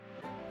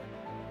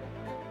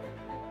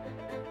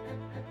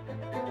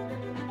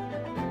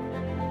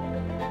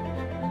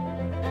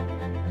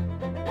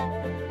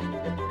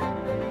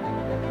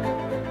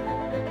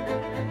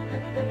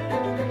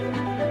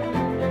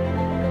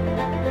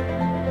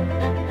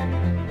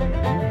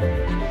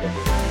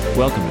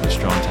Welcome to the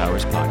Strong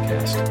Towers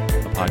Podcast,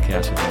 a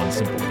podcast with one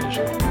simple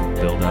vision: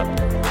 build up,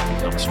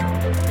 become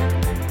strong.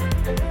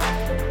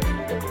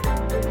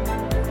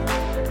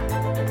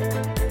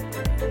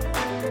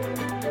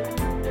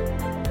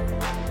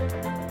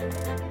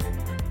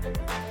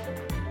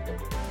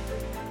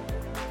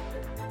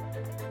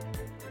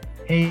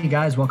 Hey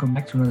guys, welcome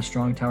back to another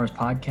Strong Towers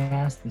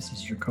podcast. This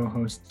is your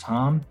co-host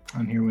Tom.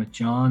 I'm here with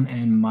John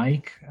and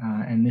Mike,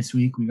 and this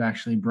week we've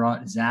actually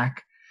brought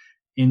Zach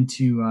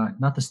into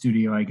not the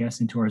studio, I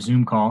guess, into our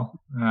Zoom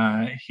call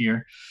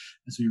here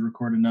as we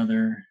record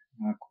another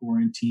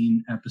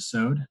quarantine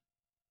episode.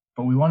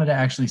 But we wanted to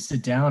actually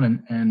sit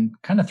down and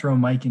kind of throw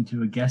Mike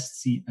into a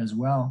guest seat as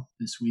well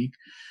this week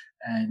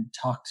and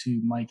talk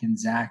to Mike and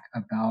Zach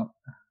about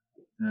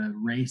the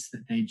race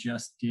that they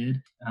just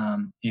did.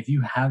 If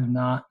you have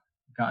not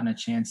gotten a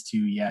chance to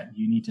yet,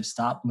 you need to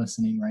stop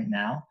listening right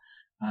now.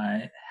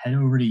 Head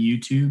over to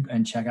YouTube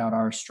and check out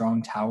our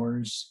Strong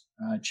Towers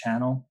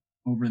channel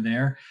over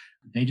there.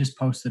 They just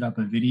posted up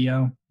a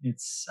video.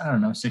 It's,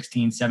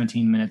 16,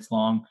 17 minutes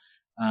long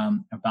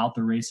about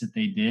the race that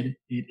they did.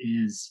 It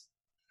is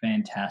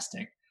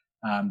fantastic.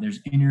 There's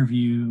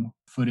interview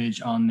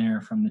footage on there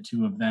from the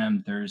two of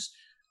them. There's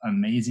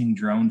amazing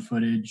drone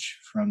footage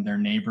from their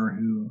neighbor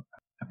who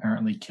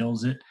apparently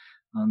kills it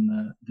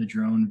on the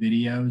drone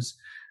videos.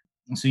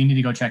 So you need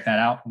to go check that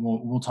out.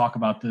 We'll talk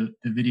about the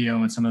video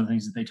and some of the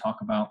things that they talk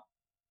about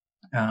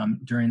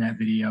during that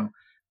video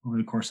over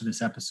the course of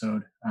this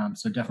episode.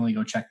 So definitely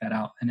go check that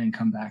out and then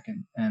come back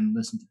and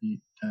listen to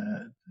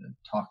the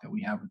talk that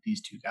we have with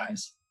these two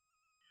guys.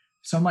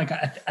 So Mike,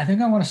 I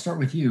think I want to start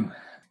with you.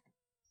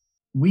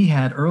 We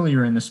had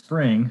earlier in the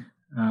spring,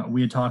 we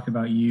had talked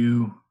about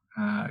you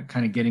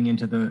kind of getting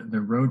into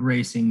the road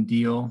racing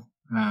deal.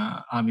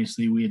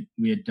 Obviously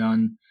we had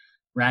done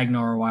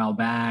Ragnar a while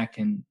back,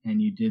 and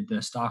you did the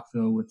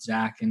Stockville with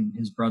Zach and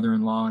his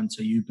brother-in-law. And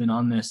so you've been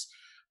on this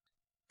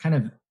kind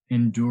of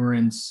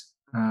endurance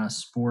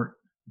sport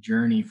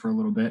journey for a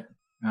little bit.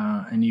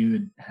 And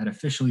you had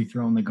officially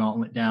thrown the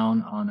gauntlet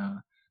down on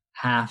a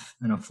half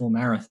and a full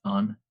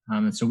marathon.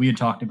 And so we had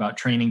talked about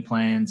training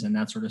plans and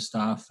that sort of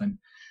stuff. And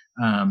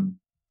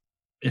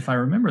if I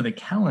remember the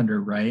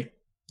calendar right,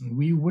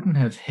 we wouldn't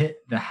have hit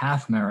the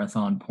half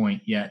marathon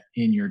point yet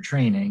in your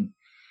training.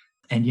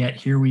 And yet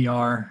here we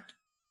are,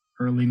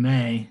 early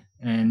May,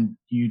 and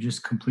you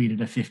just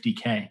completed a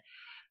 50K.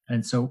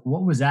 And so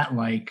what was that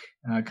like,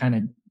 kind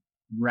of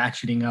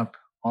ratcheting up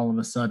all of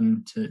a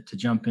sudden to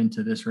jump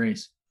into this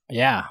race?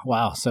 Yeah,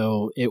 wow.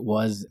 So it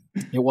was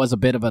a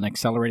bit of an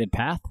accelerated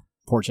path.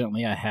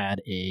 Fortunately, I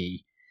had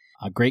a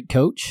great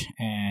coach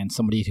and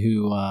somebody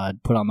who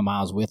put on the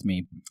miles with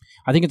me.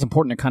 I think it's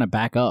important to kind of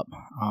back up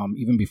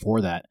even before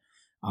that.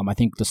 I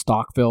think the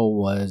Stockville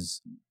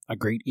was a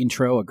great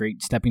intro, a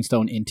great stepping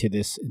stone into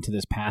this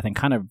path, and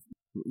kind of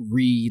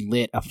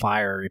relit a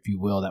fire, if you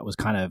will, that was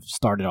kind of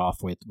started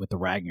off with the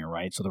Ragnar,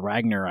 right? So the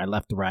Ragnar, I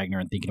left the Ragnar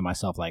and thinking to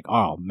myself like,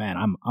 oh man,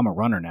 I'm a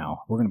runner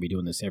now. We're going to be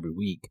doing this every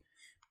week.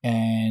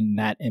 And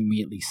that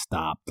immediately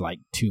stopped like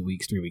 2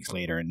 weeks, 3 weeks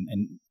later.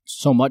 And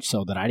so much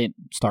so that I didn't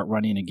start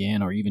running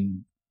again or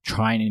even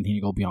trying anything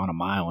to go beyond a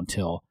mile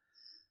until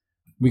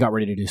we got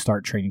ready to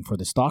start training for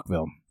the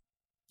Stockville.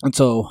 And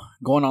so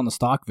going on the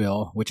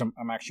Stockville, which I'm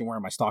actually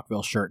wearing my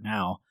Stockville shirt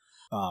now,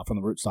 from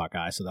the Rootstock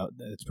guy, so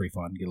that's pretty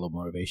fun, get a little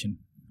motivation.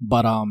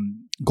 But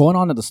going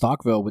on to the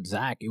Stockville with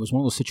Zach, it was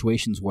one of those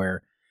situations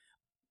where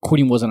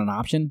quitting wasn't an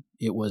option.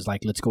 It was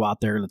like, let's go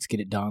out there, let's get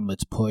it done,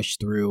 let's push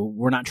through.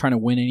 We're not trying to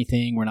win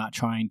anything. We're not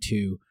trying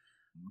to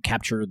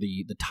capture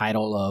the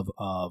title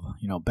of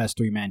best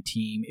three-man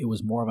team. It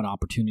was more of an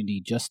opportunity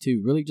just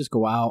to really just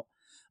go out,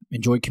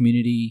 enjoy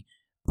community,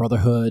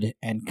 brotherhood,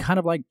 and kind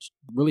of like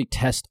really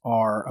test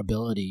our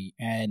ability.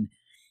 And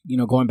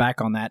going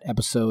back on that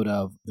episode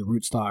of the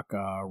Rootstock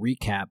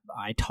recap,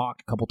 I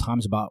talked a couple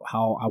times about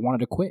how I wanted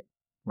to quit,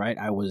 right?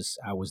 I was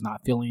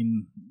not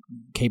feeling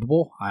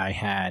capable. I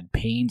had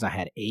pains, I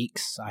had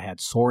aches, I had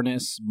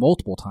soreness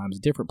multiple times,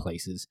 different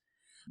places,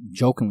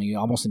 jokingly,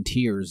 almost in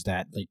tears,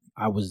 that like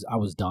I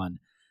was done.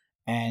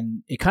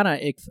 And it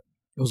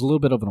was a little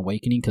bit of an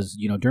awakening because,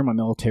 during my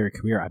military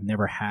career, I've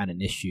never had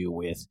an issue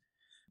with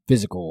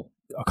physical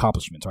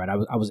accomplishments, right?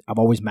 I've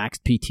always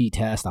maxed PT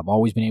test. I've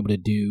always been able to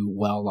do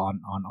well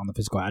on the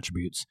physical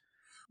attributes,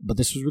 but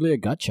this was really a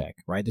gut check,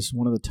 right? This is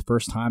one of the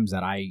first times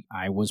that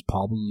I was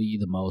probably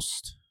the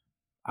most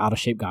out of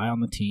shape guy on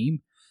the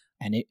team,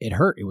 and it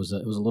hurt. It was a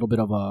little bit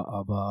of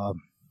a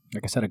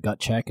like I said, a gut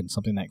check, and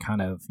something that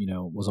kind of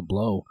was a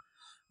blow.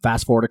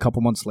 Fast forward a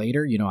couple months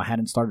later, I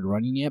hadn't started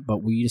running yet,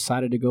 but we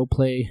decided to go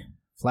play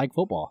flag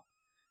football,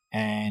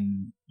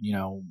 and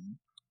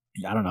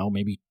I don't know,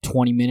 maybe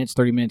 20 minutes,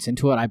 30 minutes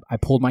into it, I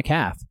pulled my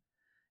calf.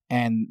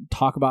 And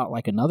talk about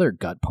like another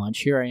gut punch.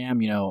 Here I am,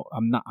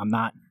 I'm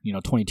not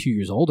 22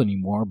 years old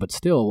anymore, but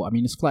still, I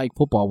mean, it's flag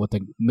football with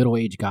the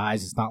middle-aged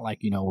guys. It's not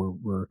like,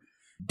 we're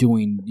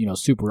doing,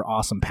 super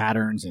awesome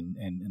patterns and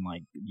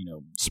like,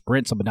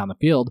 sprints up and down the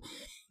field.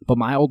 But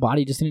my old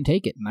body just didn't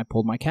take it, and I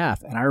pulled my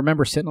calf. And I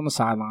remember sitting on the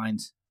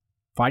sidelines,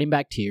 fighting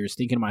back tears,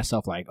 thinking to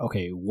myself like,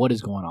 okay, what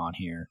is going on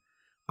here?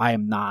 I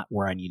am not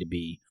where I need to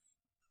be.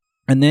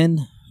 And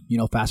then,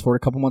 fast forward a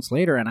couple months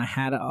later, and I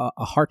had a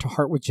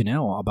heart-to-heart with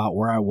Janelle about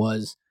where I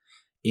was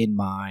in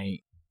my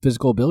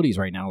physical abilities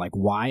right now. Like,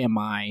 why am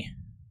I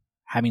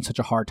having such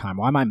a hard time?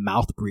 Why am I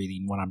mouth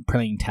breathing when I'm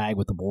playing tag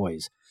with the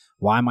boys?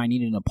 Why am I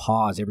needing to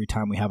pause every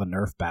time we have a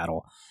Nerf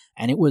battle?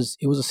 And it was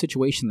a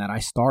situation that I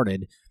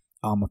started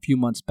a few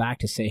months back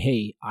to say,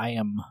 hey,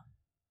 I'm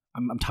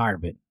tired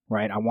of it,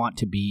 right? I want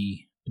to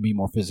be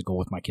more physical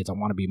with my kids. I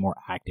want to be more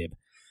active.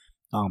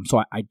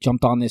 So I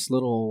jumped on this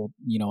little,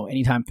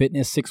 Anytime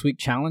Fitness 6-week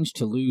challenge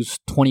to lose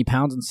 20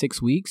 pounds in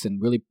 6 weeks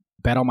and really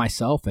bet on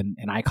myself. And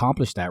I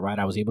accomplished that, right?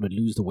 I was able to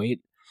lose the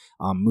weight,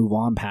 move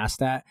on past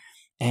that.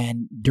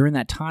 And during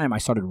that time, I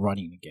started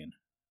running again.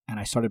 And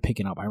I started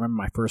picking up. I remember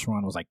my first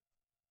run was like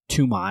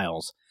 2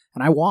 miles.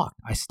 And I walked.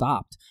 I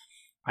stopped.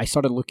 I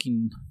started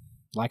looking,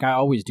 like I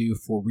always do,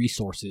 for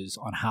resources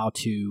on how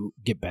to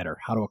get better,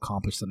 how to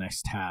accomplish the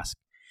next task.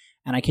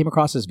 And I came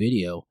across this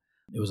video.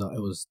 It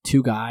was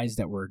 2 guys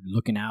that were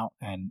looking out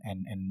and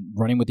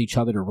running with each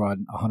other to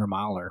run a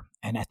 100-miler.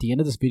 And at the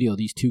end of this video,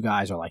 these 2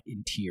 guys are like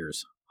in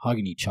tears,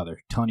 hugging each other,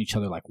 telling each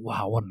other like,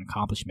 wow, what an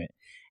accomplishment.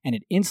 And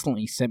it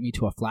instantly sent me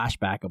to a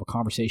flashback of a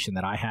conversation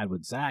that I had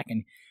with Zach.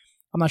 And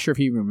I'm not sure if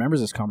he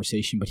remembers this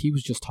conversation, but he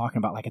was just talking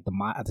about like at the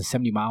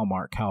 70-mile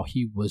mark, how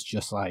he was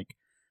just like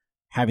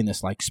having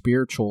this like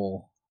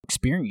spiritual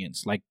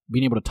experience, like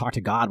being able to talk to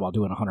God while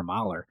doing a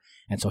 100-miler.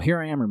 And so here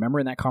I am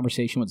remembering that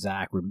conversation with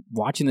Zach. We're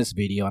watching this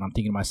video and I'm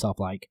thinking to myself,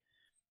 like,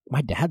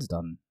 my dad's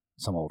done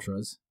some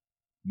ultras.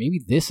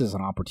 Maybe this is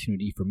an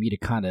opportunity for me to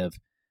kind of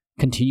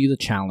continue the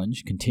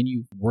challenge,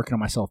 continue working on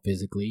myself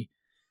physically.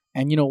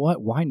 And you know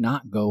what? Why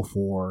not go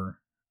for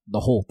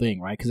the whole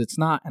thing, right? Because it's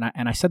not,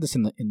 and I said this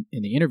in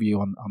the interview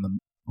on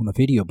the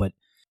video, but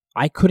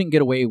I couldn't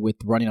get away with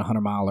running a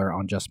 100-miler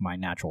on just my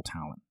natural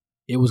talent.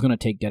 It was going to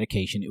take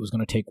dedication, it was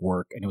going to take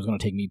work, and it was going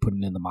to take me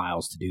putting in the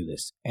miles to do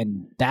this.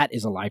 And that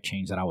is a life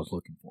change that I was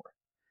looking for.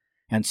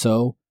 And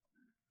so,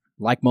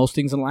 like most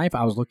things in life,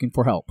 I was looking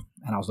for help,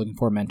 and I was looking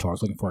for a mentor, I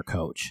was looking for a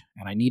coach,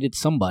 and I needed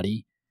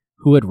somebody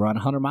who had run a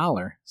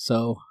 100-miler.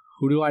 So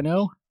who do I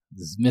know?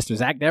 This is Mr.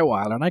 Zach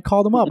Detweiler, and I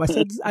called him up.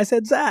 I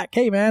said, Zach,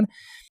 hey man,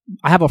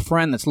 I have a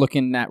friend that's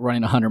looking at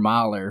running a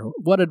 100-miler.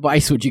 What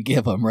advice would you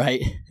give him,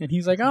 right? And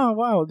he's like, oh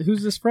wow,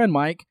 who's this friend,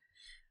 Mike?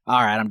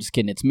 All right, I'm just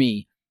kidding, it's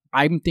me.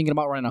 I'm thinking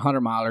about running a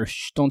 100-miler.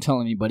 Don't tell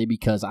anybody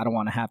because I don't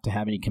want to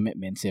have any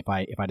commitments if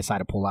I decide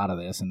to pull out of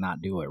this and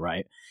not do it,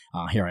 right?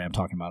 Here I am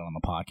talking about it on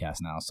the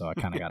podcast now, so I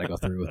kind of got to go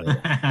through with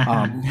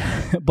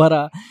it.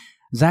 But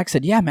Zach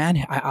said, "Yeah,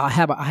 man, I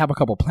have a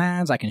couple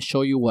plans. I can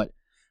show you what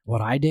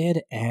I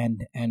did,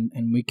 and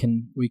we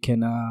can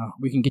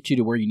get you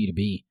to where you need to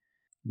be."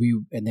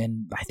 And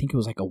then I think it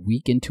was like a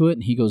week into it,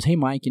 and he goes, "Hey,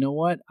 Mike, you know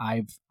what?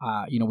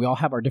 We all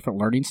have our different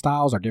learning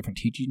styles, our different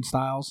teaching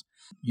styles.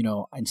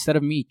 Instead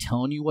of me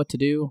telling you what to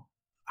do,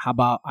 how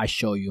about I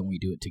show you and we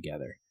do it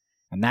together?"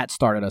 And that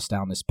started us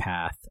down this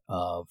path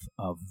of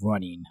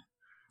running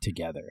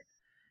together.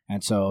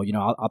 And so,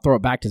 I'll throw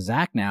it back to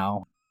Zach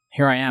now.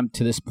 Here I am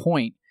to this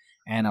point,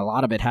 and a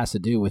lot of it has to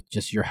do with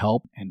just your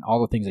help and all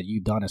the things that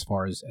you've done as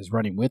far as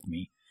running with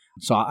me.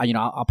 So,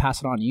 I'll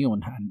pass it on to you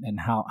and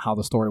how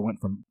the story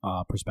went from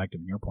perspective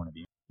and your point of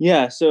view.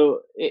 Yeah, so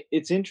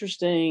it's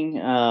interesting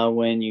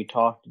when you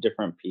talk to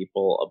different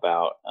people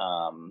about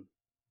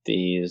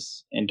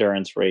these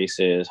endurance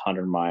races,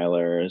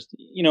 100-milers,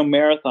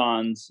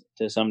 marathons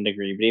to some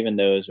degree, but even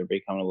those are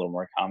becoming a little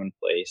more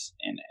commonplace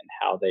in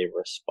how they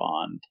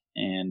respond.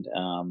 And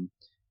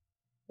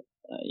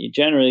you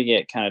generally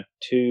get kind of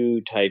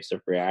 2 types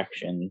of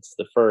reactions.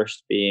 The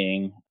first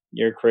being,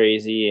 you're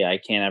crazy, I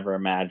can't ever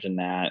imagine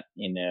that,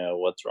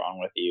 what's wrong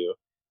with you?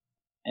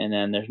 And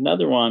then there's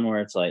another one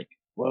where it's like,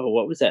 whoa,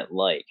 what was that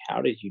like?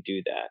 How did you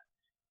do that?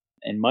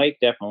 And Mike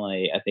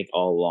definitely, I think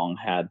all along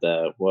had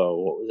the, whoa,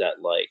 what was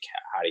that like?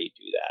 How do you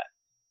do that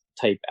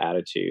type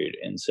attitude?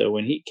 And so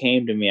when he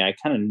came to me, I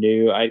kind of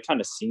knew, I'd kind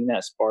of seen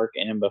that spark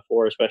in him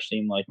before, especially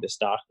in like the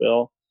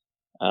Stockville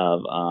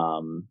of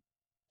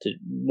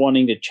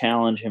wanting to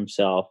challenge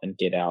himself and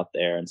get out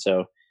there. And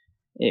so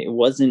it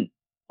wasn't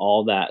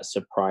all that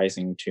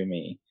surprising to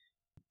me,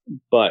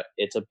 but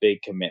it's a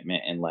big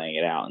commitment in laying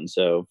it out. And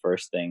so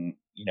first thing,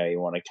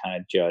 you want to kind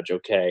of judge,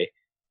 okay,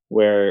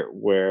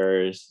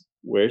 where's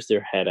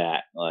their head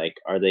at? Like,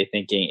 are they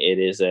thinking it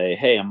is a,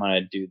 hey, I'm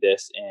going to do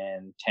this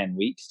in 10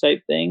 weeks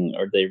type thing?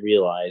 Or do they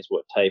realize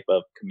what type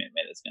of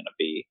commitment it's going to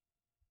be?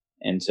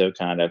 And so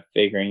kind of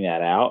figuring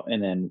that out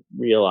and then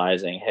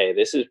realizing, hey,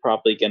 this is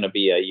probably going to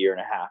be a 1.5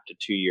 to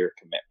 2 year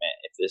commitment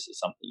if this is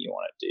something you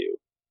want to do.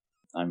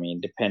 I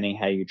mean, depending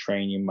how you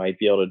train, you might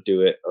be able to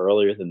do it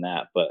earlier than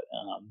that. But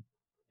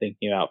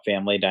thinking about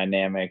family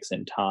dynamics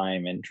and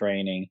time and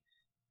training,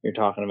 you're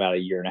talking about a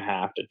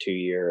 1.5 to 2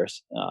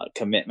 years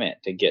commitment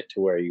to get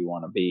to where you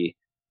want to be.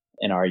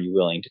 And are you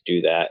willing to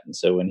do that? And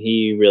so when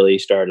he really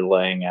started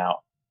laying out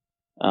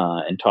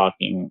and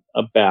talking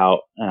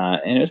about,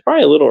 and it was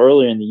probably a little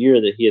earlier in the year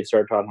that he had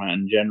started talking about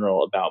in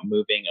general about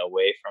moving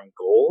away from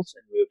goals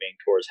and moving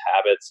towards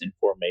habits and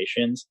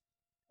formations.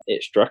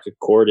 it struck a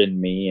chord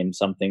in me and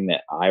something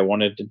that I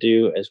wanted to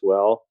do as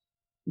well.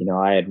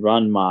 I had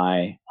run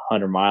my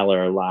 100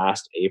 miler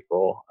last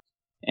April,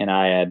 and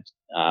I had,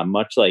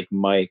 much like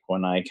Mike,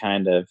 when I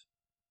kind of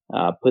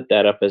put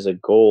that up as a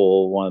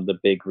goal, one of the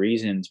big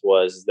reasons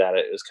was that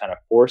it was kind of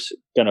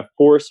going to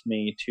force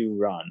me to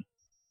run.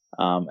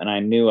 And I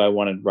knew I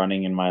wanted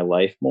running in my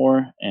life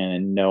more,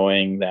 and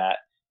knowing that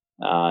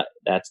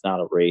that's not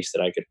a race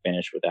that I could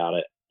finish without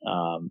it,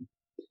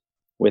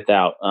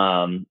 without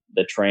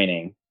the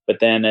training. But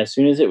then as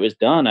soon as it was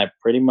done, I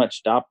pretty much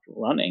stopped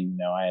running.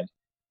 I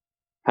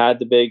had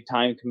the big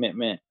time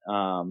commitment.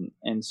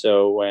 And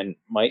so when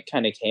Mike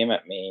kind of came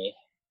at me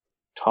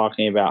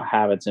talking about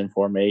habits and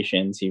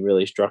formations, he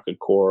really struck a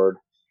chord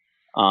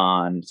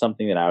on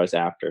something that I was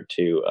after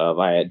too.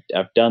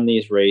 I've done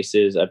these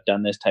races, I've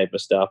done this type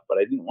of stuff, but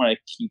I didn't want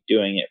to keep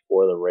doing it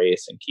for the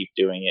race and keep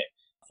doing it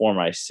for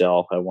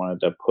myself. I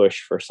wanted to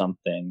push for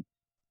something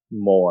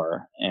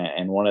more.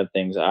 And one of the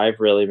things I've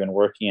really been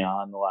working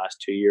on the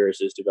last 2 years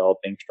is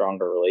developing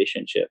stronger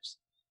relationships.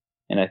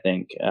 And I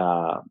think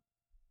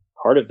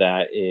part of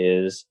that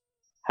is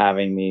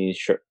having these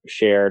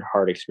shared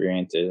hard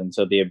experiences. And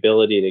so the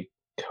ability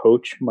to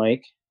coach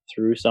Mike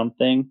through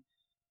something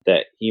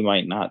that he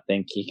might not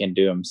think he can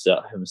do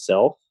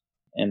himself,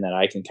 and that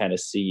I can kind of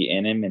see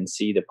in him and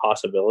see the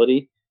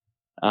possibility,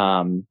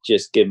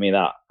 just give me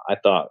that, I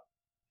thought,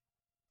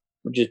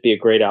 would just be a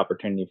great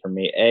opportunity for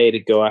me, to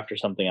go after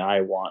something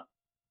I want,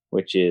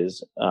 which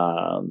is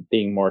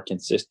being more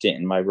consistent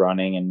in my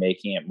running and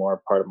making it more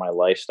a part of my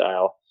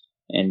lifestyle,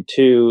 and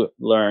two,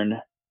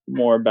 learn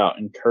more about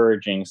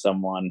encouraging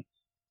someone,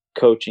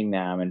 coaching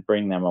them and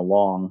bring them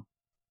along,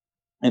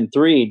 and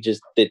three,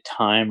 just the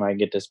time I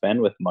get to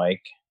spend with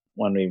Mike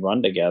when we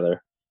run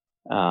together.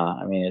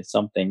 It's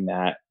something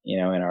that, in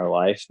our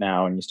lives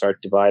now, when you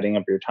start dividing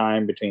up your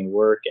time between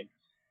work and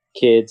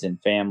kids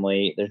and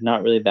family, there's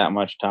not really that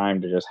much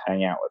time to just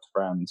hang out with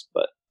friends.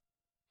 But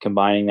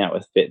combining that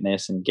with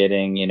fitness and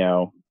getting, in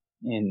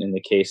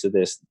the case of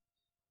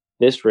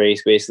this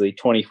race, basically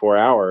 24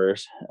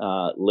 hours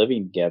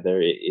living together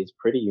is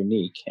pretty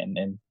unique.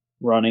 And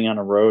running on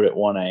a road at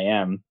 1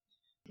 a.m.,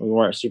 we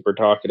weren't super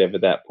talkative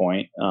at that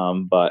point,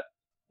 but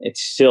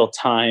it's still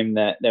time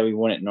that we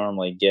wouldn't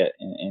normally get.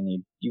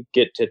 And you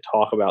get to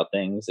talk about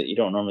things that you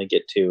don't normally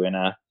get to in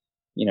a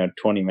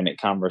 20-minute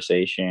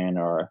conversation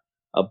or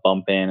a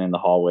bump in the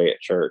hallway at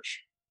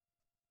church.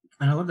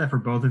 And I love that for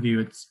both of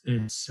you.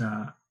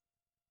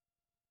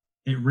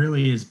 It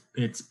really is.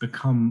 It's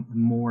become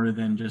more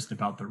than just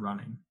about the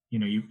running.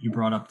 You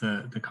brought up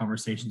the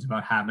conversations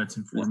about habits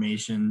and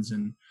formations,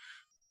 and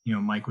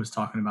Mike was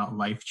talking about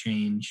life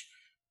change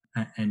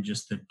and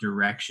just the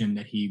direction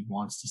that he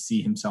wants to see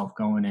himself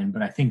going in.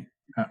 But I think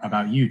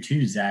about you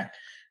too, Zach.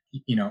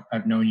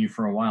 I've known you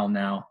for a while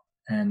now,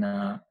 and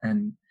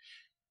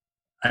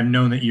I've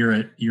known that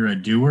you're a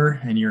doer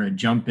and you're a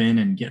jump in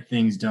and get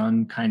things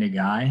done kind of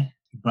guy.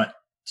 But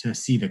to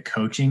see the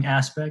coaching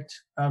aspect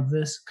of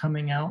this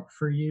coming out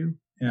for you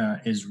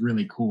is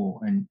really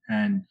cool.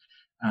 And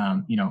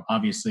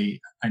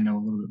obviously I know a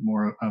little bit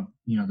more of,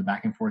 the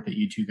back and forth that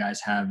you two guys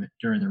have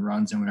during the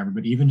runs and whatever,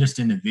 but even just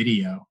in the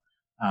video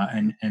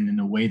and in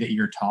the way that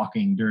you're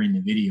talking during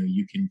the video,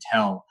 you can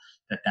tell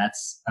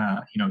that's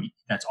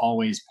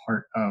always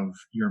part of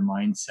your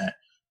mindset.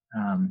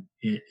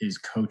 It is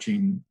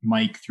coaching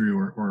Mike through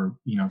or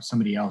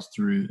somebody else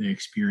through the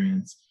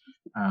experience.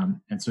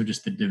 And so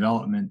just the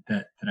development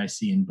that I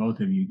see in both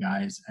of you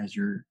guys as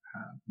you're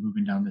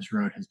moving down this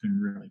road has been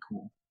really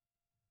cool.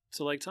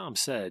 So like Tom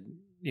said,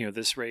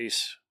 this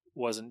race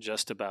wasn't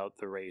just about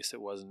the race. It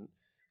wasn't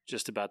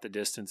just about the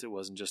distance. It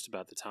wasn't just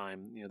about the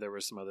time. There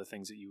were some other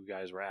things that you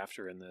guys were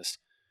after in this.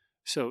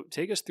 So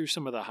take us through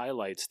some of the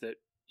highlights that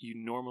you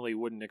normally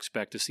wouldn't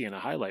expect to see in a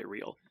highlight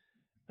reel.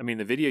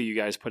 The video you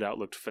guys put out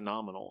looked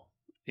phenomenal.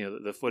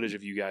 The footage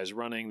of you guys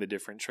running, the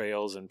different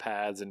trails and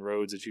paths and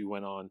roads that you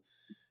went on.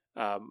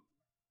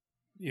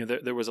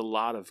 There was a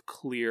lot of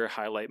clear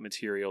highlight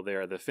material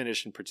there. The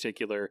finish in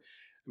particular,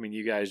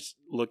 you guys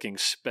looking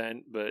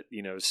spent, but,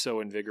 so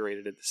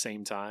invigorated at the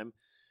same time.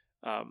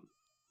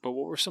 But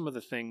what were some of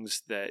the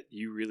things that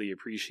you really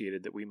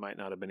appreciated that we might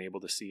not have been able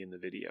to see in the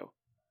video?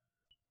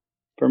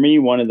 For me,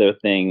 one of the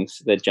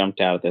things that jumped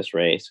out of this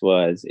race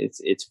was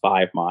it's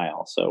 5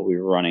 miles. So we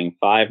were running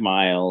 5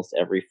 miles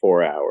every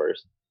 4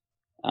 hours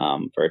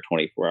for a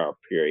 24-hour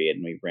period.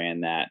 And we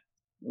ran that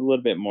a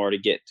little bit more to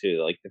get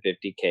to like the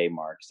 50K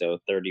mark. So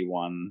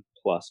 31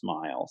 plus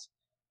miles.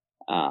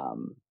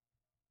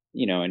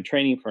 In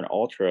training for an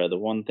ultra, the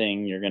one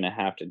thing you're going to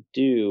have to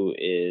do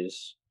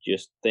is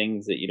just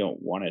things that you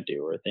don't want to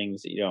do or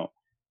things that you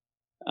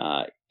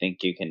don't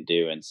think you can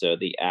do. And so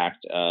the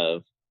act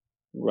of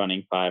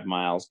running 5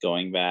 miles,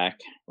 going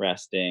back,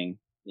 resting,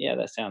 yeah,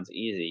 that sounds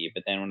easy.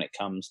 But then when it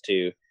comes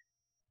to,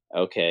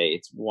 okay,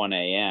 it's 1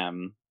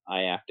 a.m.,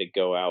 I have to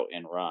go out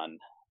and run,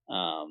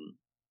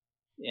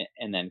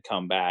 and then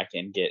come back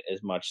and get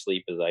as much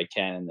sleep as I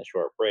can in the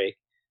short break.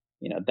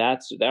 That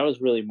was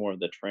really more of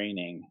the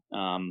training.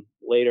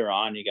 Later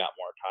on, you got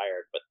more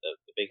tired, but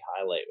the big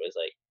highlight was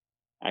like,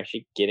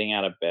 actually getting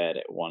out of bed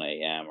at 1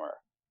 a.m. or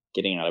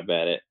getting out of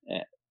bed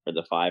for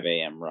the 5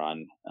 a.m.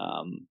 run.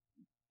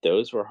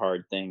 Those were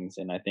hard things.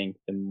 And I think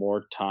the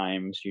more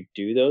times you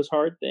do those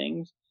hard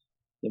things,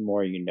 the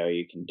more you know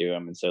you can do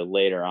them. And so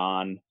later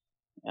on,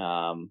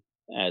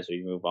 as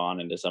we move on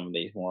into some of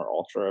these more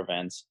ultra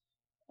events,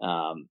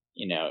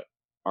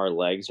 our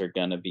legs are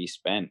going to be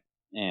spent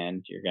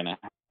and you're going to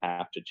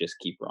have to just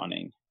keep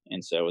running.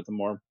 And so the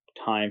more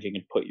times you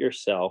can put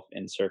yourself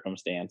in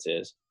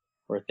circumstances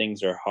where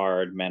things are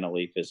hard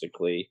mentally,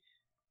 physically,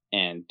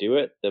 and do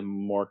it, the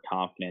more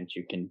confidence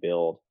you can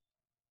build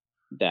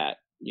that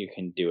you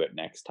can do it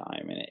next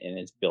time. And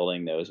it's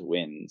building those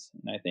wins.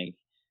 And I think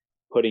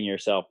putting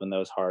yourself in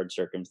those hard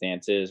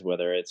circumstances,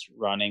 whether it's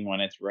running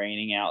when it's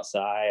raining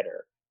outside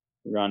or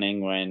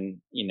running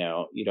when,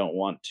 you don't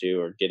want to,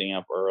 or getting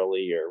up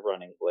early or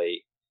running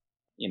late,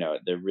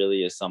 there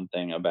really is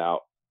something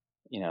about,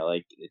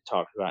 like it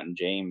talked about in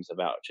James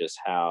about just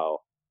how,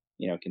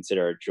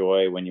 consider it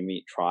joy when you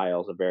meet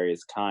trials of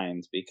various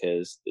kinds,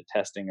 because the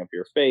testing of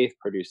your faith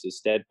produces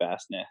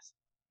steadfastness.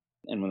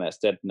 And when that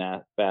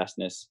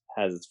steadfastness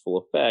has its full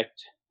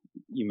effect,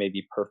 you may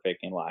be perfect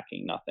and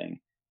lacking nothing.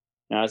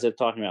 Now, as I'm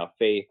talking about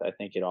faith, I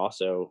think it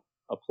also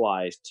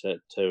applies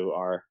to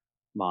our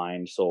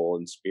mind, soul,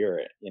 and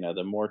spirit.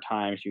 The more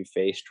times you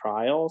face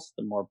trials,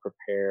 the more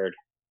prepared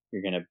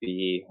you're going to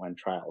be when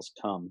trials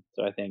come.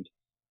 So I think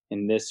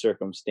in this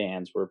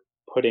circumstance, we're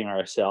putting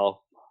ourselves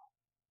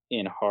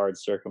in hard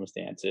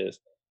circumstances.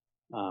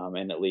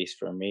 And at least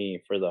for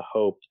me, for the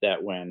hope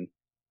that when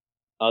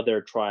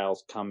other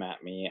trials come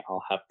at me,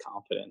 I'll have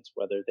confidence,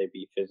 whether they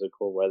be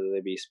physical, whether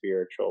they be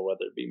spiritual,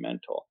 whether it be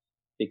mental,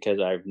 because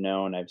I've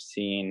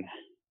seen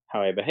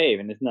how I behave.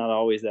 And it's not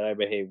always that I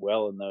behave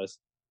well in those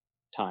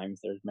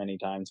times. There's many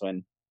times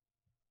when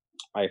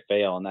I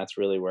fail, and that's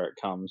really where it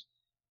comes,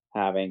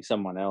 having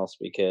someone else,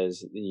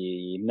 because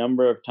the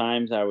number of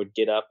times I would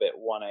get up at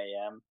 1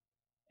 a.m.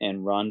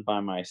 and run by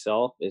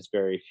myself is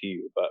very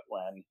few. But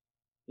when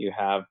you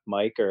have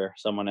Mike or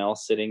someone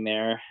else sitting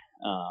there,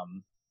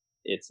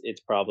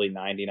 it's probably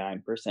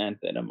 99%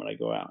 that I'm going to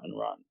go out and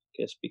run,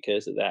 just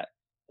because of that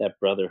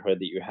brotherhood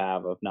that you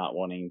have of not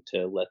wanting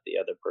to let the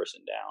other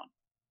person down.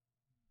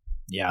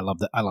 Yeah, I love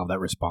that. I love that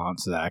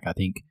response, Zach. I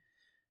think,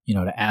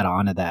 to add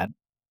on to that,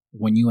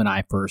 when you and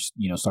I first,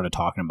 started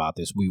talking about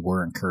this, we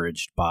were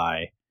encouraged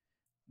by,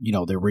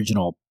 the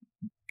original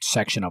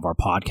section of our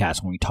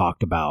podcast when we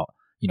talked about,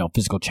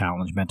 physical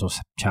challenge, mental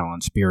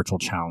challenge, spiritual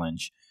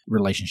challenge,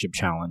 relationship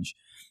challenge.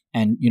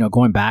 And,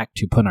 going back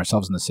to putting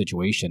ourselves in the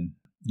situation,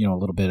 a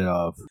little bit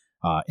of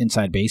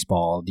inside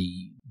baseball.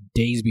 The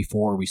days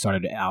before we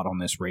started out on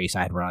this race,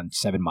 I had run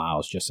 7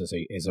 miles just as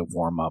a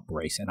warm-up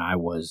race, and I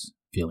was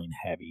feeling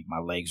heavy. My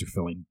legs were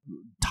feeling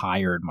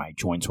tired. My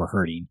joints were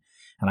hurting.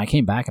 And I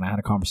came back and I had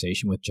a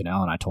conversation with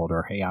Janelle, and I told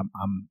her, hey,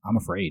 I'm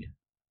afraid.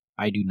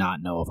 I do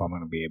not know if I'm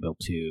going to be able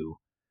to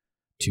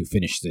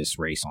finish this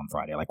race on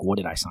Friday. Like, what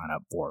did I sign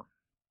up for?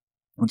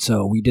 And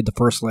so we did the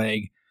first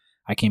leg.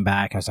 I came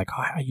back. I was like,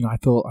 I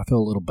feel a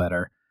little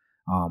better.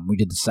 We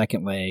did the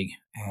second leg,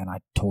 and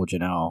I told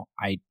Janelle,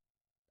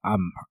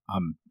 I'm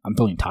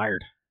feeling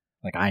tired.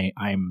 Like I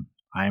am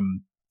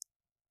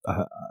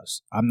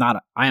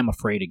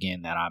afraid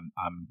again that I'm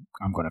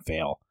going to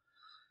fail.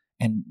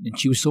 And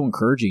she was so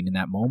encouraging in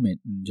that moment,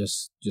 and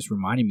just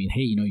reminding me,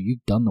 hey,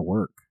 you've done the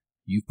work.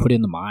 You've put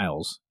in the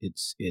miles.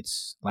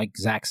 It's like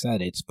Zach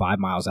said, it's 5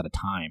 miles at a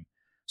time.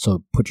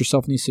 So put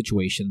yourself in these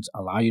situations,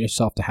 allow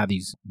yourself to have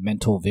these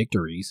mental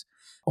victories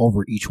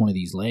over each one of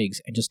these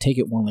legs, and just take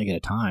it one leg at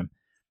a time.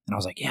 And I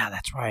was like, yeah,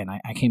 that's right. And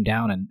I came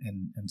down,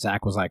 and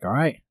Zach was like, all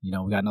right, we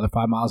got another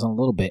 5 miles in a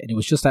little bit. And it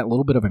was just that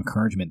little bit of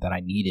encouragement that I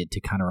needed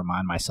to kind of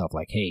remind myself,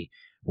 like, hey,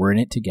 we're in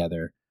it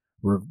together.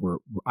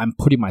 I'm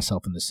putting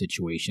myself in this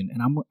situation,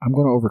 and I'm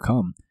going to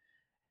overcome.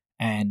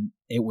 And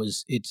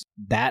it's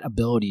that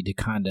ability to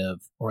kind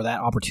of, or that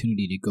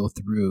opportunity to go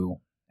through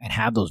and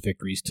have those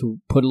victories to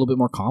put a little bit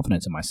more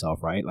confidence in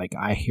myself, right? Like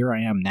here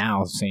I am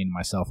now saying to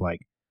myself,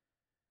 like,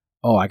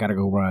 oh, I got to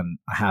go run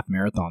a half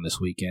marathon this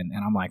weekend.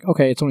 And I'm like,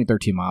 okay, it's only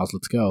 13 miles.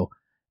 Let's go.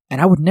 And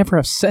I would never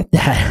have said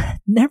that,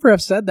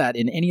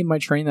 in any of my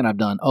training that I've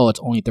done. Oh, it's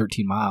only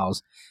 13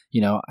 miles,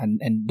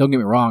 and don't get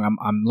me wrong.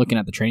 I'm looking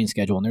at the training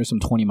schedule, and there's some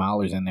 20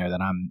 milers in there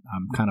that I'm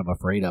kind of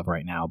afraid of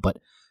right now. But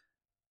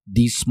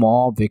these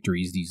small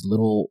victories, these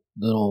little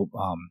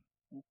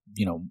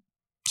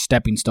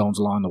stepping stones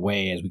along the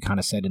way, as we kind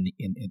of said at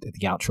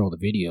the outro of the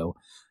video,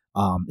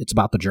 it's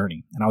about the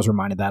journey. And I was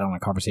reminded that on a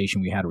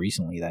conversation we had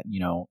recently that,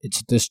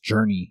 it's this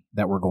journey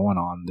that we're going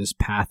on, this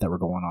path that we're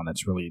going on,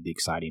 that's really the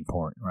exciting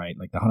part, right?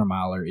 Like the 100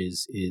 miler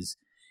is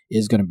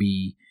going to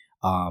be,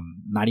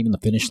 not even the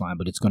finish line,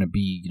 but it's going to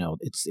be,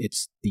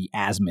 it's the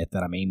azimuth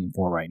that I'm aiming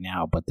for right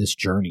now. But this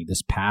journey,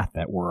 this path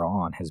that we're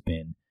on has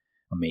been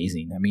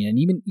amazing. I mean, and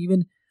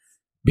even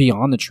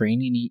beyond the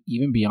training,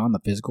 even beyond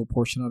the physical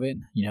portion of it,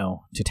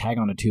 to tag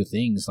on to two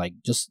things, like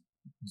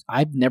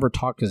I've never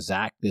talked to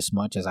Zach this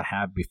much as I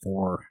have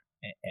before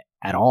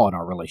at all in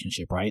our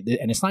relationship, right?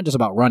 And it's not just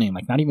about running,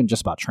 like not even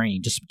just about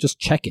training, just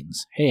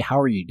check-ins. Hey, how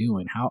are you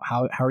doing? How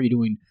are you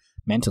doing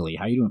mentally?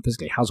 How are you doing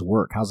physically? How's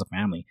work? How's the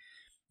family?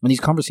 And these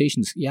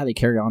conversations, yeah, they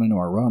carry on into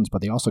our runs,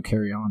 but they also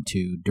carry on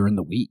to during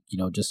the week.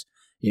 Just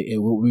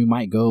we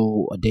might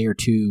go a day or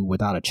two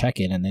without a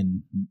check-in, and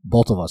then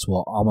both of us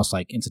will almost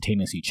like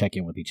instantaneously check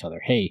in with each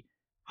other. Hey,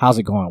 how's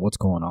it going? What's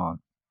going on?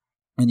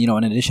 And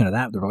in addition to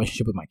that, the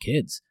relationship with my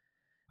kids.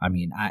 I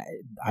mean, I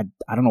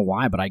don't know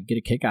why, but I get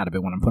a kick out of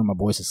it when I'm putting my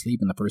boys to sleep,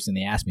 and the first thing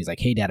they ask me is like,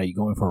 "Hey, Dad, are you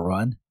going for a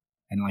run?"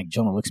 And like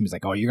Jonah looks at me, he's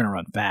like, "Oh, you're gonna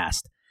run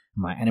fast."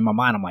 And in my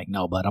mind, I'm like,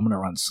 "No, but I'm gonna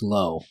run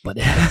slow, but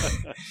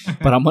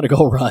but I'm gonna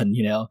go run."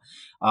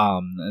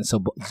 And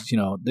so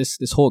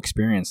this whole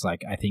experience,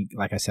 like I think,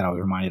 like I said, I was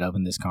reminded of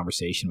in this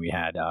conversation we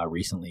had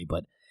recently.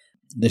 But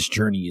this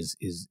journey is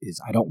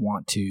I don't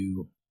want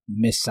to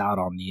miss out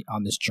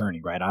on this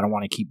journey, right? I don't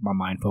want to keep my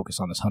mind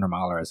focused on this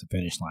 100-miler as a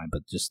finish line,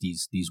 but just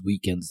these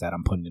weekends that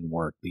I'm putting in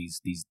work,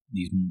 these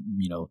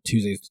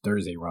Tuesday to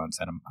Thursday runs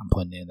that I'm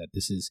putting in. That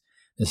this is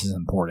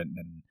important,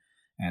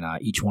 and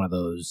each one of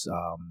those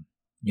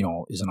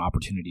is an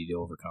opportunity to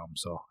overcome.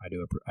 So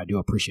I do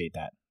appreciate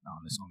that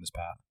on this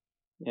path.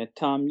 Yeah,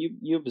 Tom,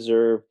 you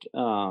observed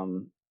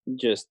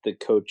just the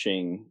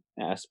coaching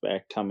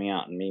aspect coming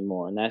out in me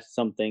more, and that's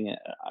something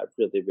I've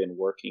really been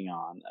working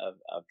on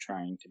of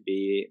trying to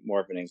be more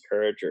of an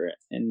encourager.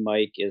 And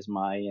Mike is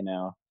my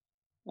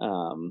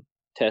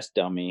test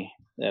dummy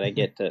that I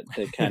get to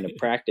kind of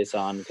practice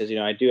on, because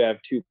I do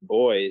have 2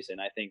 boys,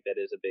 and I think that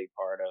is a big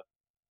part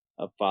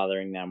of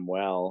fathering them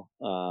well,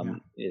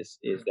 is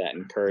that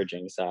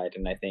encouraging side.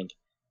 And I think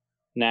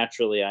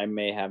naturally I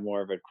may have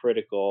more of a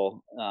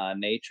critical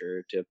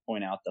nature to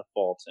point out the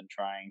faults and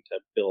trying to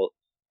build.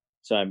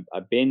 So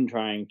I've been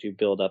trying to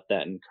build up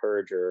that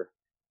encourager,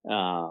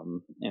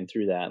 and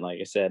through that, like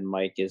I said,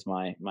 Mike is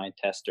my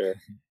tester,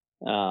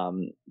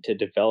 to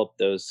develop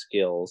those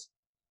skills.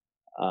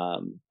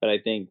 But I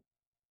think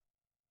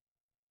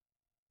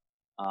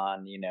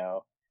on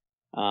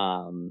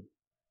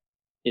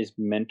is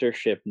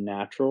mentorship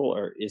natural,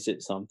 or is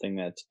it something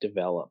that's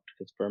developed?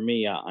 Because for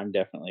me, I'm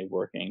definitely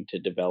working to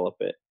develop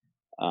it.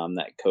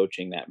 That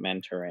coaching, that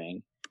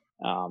mentoring,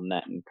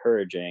 that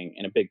encouraging,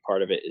 and a big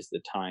part of it is the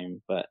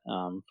time. But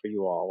for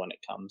you all, when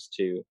it comes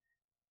to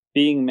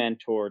being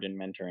mentored and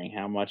mentoring,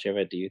 how much of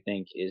it do you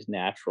think is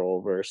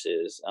natural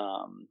versus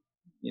a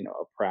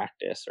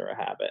practice or a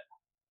habit?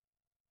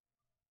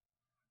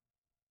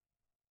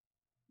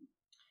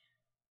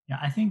 Yeah,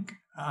 I think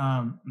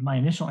my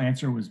initial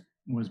answer was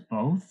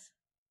both,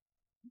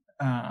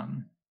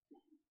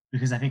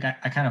 because I think I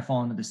kind of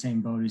fall into the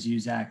same boat as you,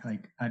 Zach.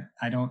 Like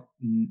I don't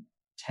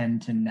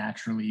tend to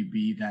naturally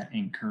be that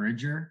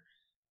encourager,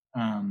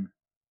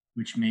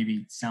 which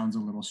maybe sounds a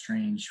little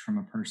strange from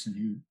a person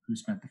who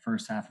spent the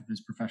first half of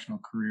his professional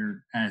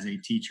career as a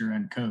teacher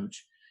and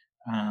coach.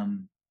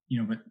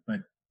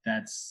 But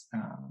that's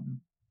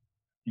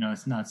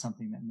it's not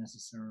something that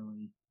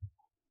necessarily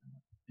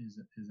is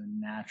a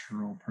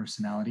natural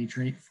personality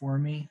trait for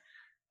me.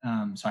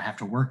 So I have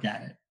to work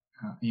at it,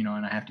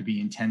 and I have to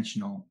be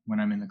intentional when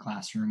I'm in the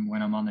classroom,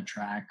 when I'm on the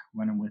track,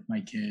 when I'm with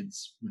my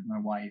kids, with my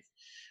wife.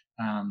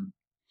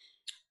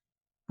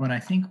 But I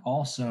think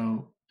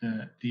also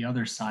the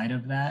other side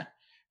of that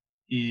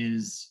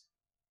is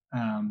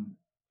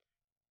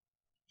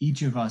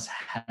each of us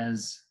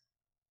has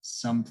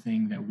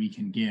something that we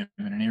can give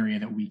in an area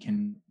that we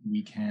can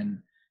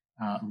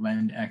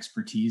lend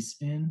expertise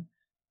in.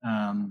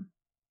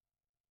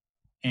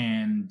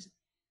 And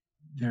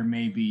there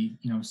may be,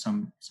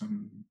 some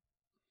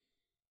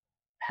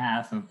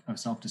path of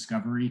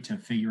self-discovery to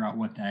figure out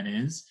what that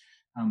is,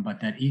 but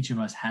that each of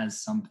us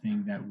has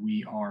something that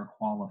we are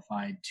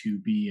qualified to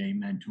be a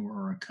mentor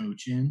or a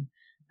coach in,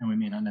 and we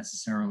may not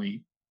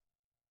necessarily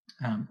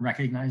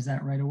recognize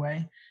that right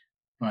away,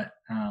 but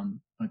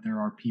there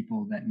are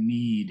people that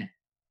need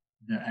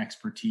the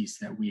expertise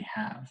that we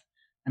have.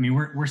 I mean,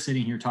 we're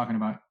sitting here talking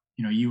about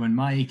you and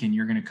Mike, and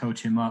you're going to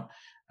coach him up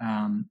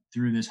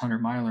through this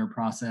 100-miler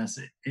process.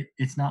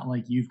 It's not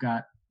like you've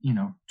got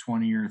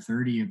 20 or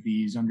 30 of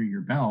these under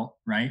your belt,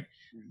 right?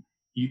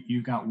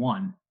 You got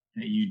one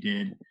that you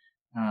did,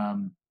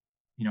 and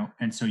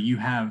so you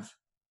have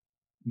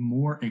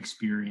more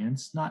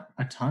experience, not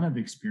a ton of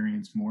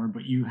experience more,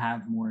 but you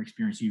have more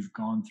experience. You've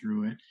gone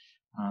through it.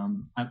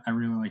 I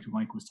really liked what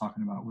Mike was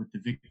talking about with the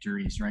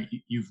victories, right?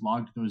 You've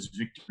logged those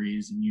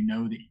victories, and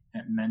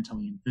that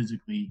mentally and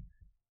physically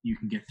you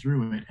can get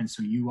through it. And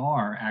so you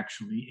are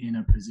actually in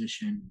a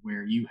position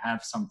where you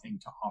have something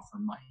to offer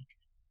Mike,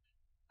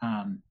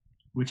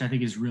 which I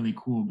think is really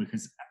cool,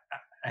 because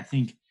I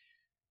think,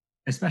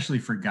 especially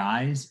for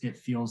guys, it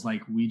feels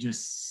like we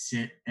just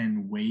sit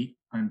and wait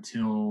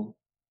until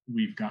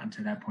we've gotten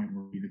to that point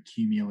where we've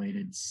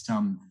accumulated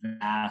some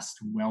vast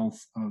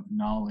wealth of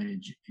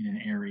knowledge in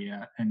an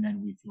area, and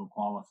then we feel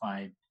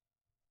qualified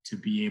to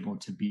be able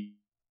to be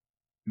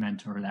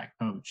mentor that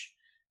coach,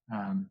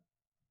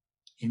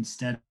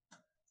 instead of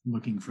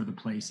looking for the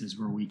places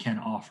where we can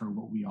offer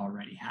what we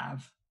already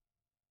have.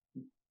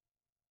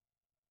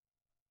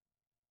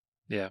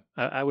 Yeah,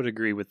 I would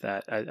agree with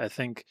that. I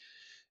think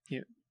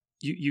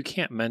you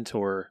can't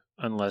mentor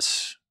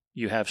unless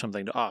you have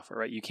something to offer,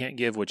 right? You can't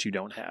give what you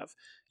don't have.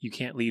 You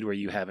can't lead where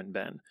you haven't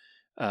been.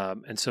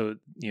 And so,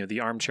 the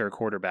armchair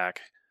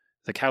quarterback,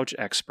 the couch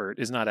expert,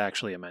 is not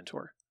actually a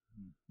mentor.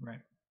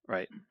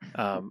 Right.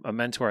 A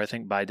mentor, I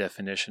think, by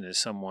definition, is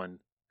someone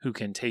who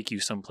can take you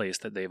someplace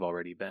that they've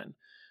already been.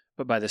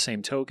 But by the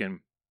same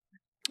token,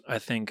 I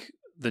think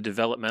the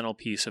developmental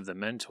piece of the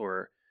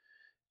mentor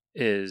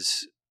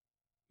is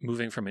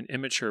moving from an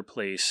immature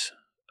place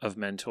of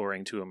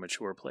mentoring to a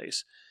mature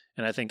place.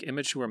 And I think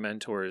immature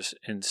mentors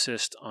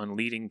insist on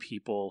leading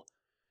people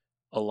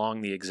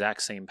along the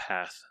exact same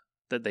path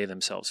that they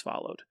themselves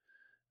followed.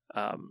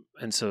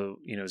 And so,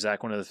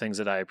 Zach, one of the things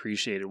that I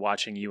appreciated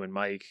watching you and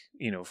Mike,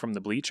 from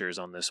the bleachers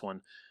on this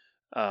one,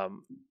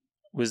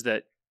 was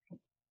that,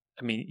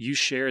 you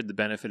shared the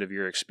benefit of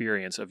your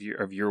experience of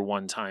your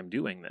one time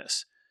doing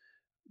this,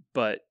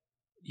 but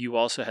you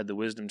also had the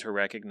wisdom to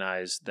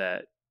recognize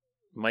that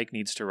Mike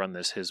needs to run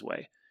this his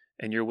way,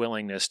 and your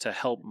willingness to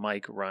help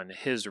Mike run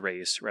his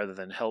race rather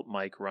than help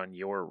Mike run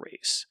your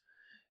race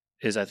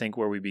is, I think,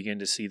 where we begin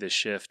to see the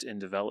shift in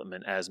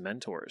development as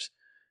mentors.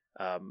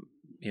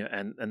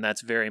 And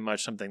that's very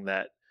much something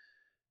that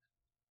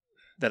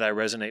I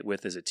resonate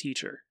with as a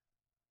teacher.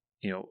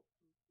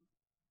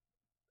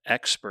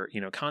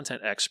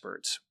 Content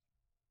experts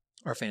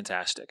are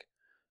fantastic.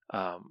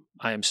 I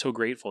am so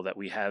grateful that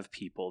we have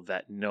people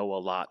that know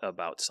a lot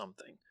about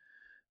something,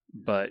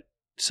 but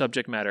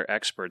subject matter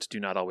experts do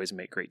not always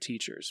make great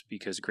teachers,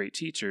 because great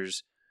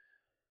teachers,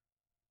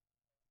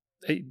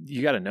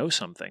 you got to know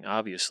something,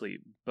 obviously,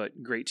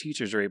 but great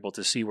teachers are able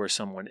to see where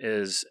someone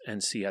is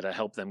and see how to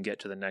help them get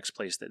to the next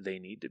place that they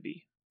need to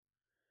be.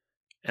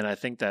 And I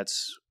think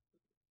that's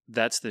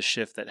the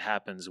shift that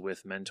happens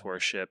with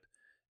mentorship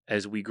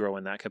as we grow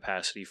in that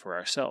capacity for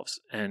ourselves.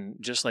 And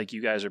just like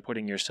you guys are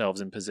putting yourselves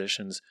in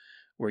positions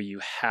where you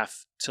have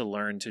to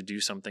learn to do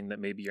something that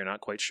maybe you're not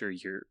quite sure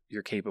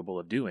you're capable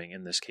of doing,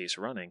 in this case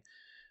running,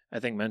 I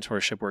think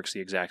mentorship works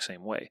the exact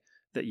same way,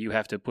 that you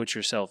have to put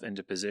yourself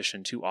into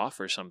position to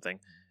offer something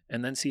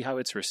and then see how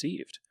it's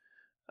received.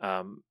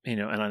 And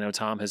I know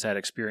Tom has had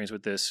experience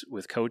with this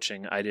with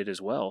coaching. I did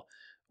as well,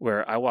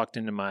 where I walked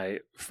into my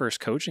first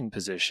coaching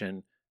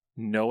position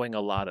knowing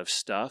a lot of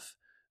stuff,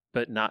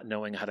 but not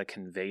knowing how to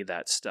convey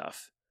that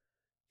stuff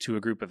to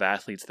a group of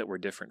athletes that were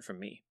different from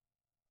me.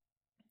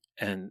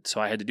 And so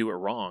I had to do it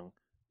wrong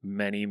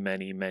many,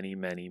 many, many,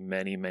 many,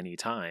 many, many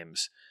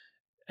times,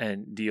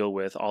 and deal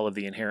with all of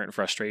the inherent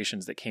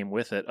frustrations that came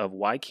with it of,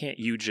 why can't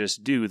you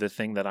just do the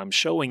thing that I'm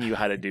showing you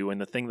how to do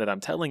and the thing that I'm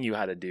telling you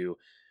how to do?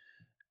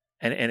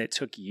 And it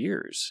took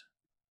years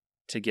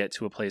to get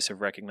to a place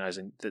of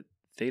recognizing that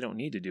they don't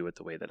need to do it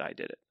the way that I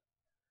did it.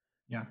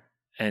 Yeah.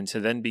 And to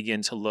then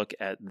begin to look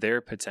at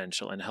their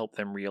potential and help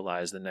them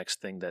realize the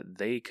next thing that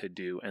they could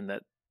do and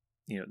that,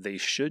 they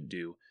should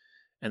do,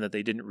 and that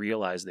they didn't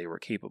realize they were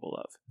capable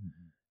of.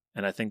 Mm-hmm.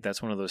 And I think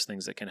that's one of those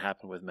things that can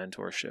happen with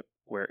mentorship,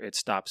 where it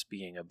stops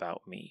being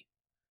about me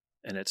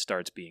and it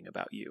starts being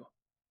about you.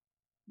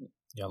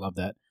 Yeah, I love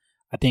that.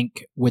 I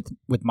think with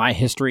my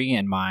history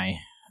and my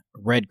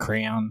red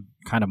crayon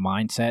kind of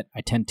mindset,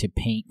 I tend to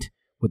paint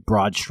with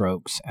broad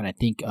strokes. And I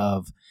think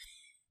of,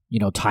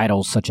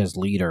 titles such as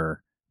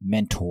leader,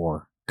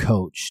 mentor,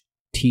 coach,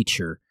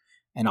 teacher.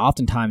 And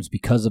oftentimes,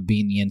 because of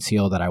being the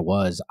NCO that I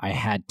was, I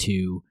had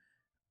to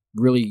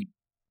really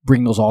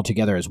bring those all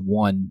together as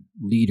one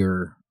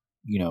leader,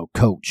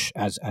 coach,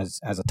 as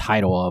a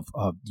title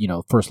of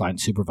first line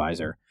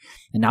supervisor.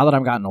 And now that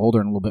I've gotten older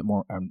and a little bit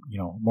more,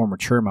 more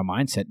mature in my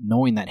mindset,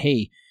 knowing that,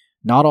 hey,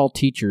 not all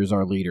teachers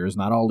are leaders,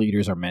 not all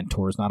leaders are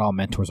mentors, not all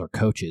mentors are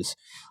coaches.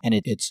 And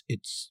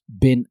it's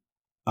been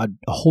a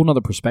whole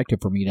nother perspective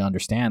for me to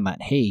understand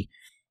that, hey,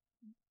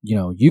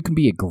 you can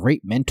be a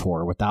great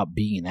mentor without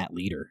being that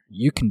leader.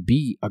 You can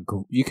be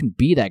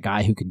that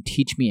guy who can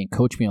teach me and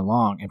coach me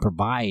along and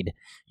provide,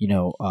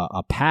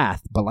 a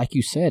path. But like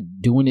you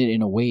said, doing it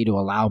in a way to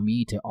allow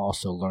me to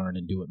also learn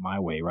and do it my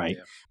way, right?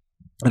 Yeah.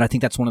 And I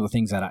think that's one of the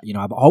things that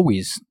I've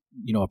always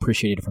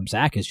appreciated from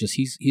Zach is just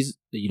he's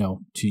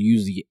to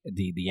use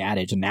the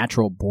adage, a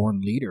natural born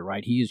leader,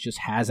 right? He just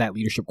has that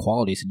leadership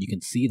qualities, and you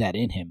can see that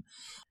in him.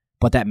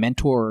 But that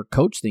mentor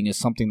coach thing is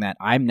something that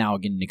I'm now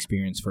getting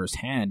experience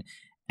firsthand.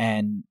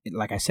 And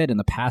like I said, in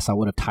the past, I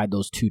would have tied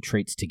those two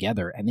traits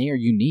together, and they are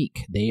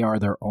unique. They are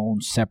their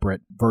own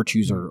separate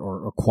virtues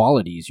or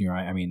qualities.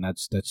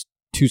 That's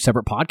two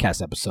separate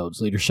podcast episodes,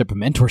 leadership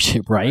and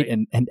mentorship, right?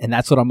 And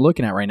that's what I'm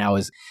looking at right now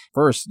is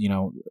first,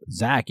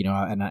 Zach,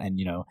 and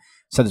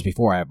said this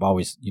before, I've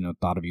always,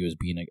 thought of you as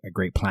being a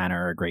great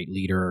planner, a great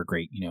leader, a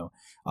great, you're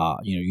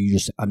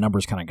just a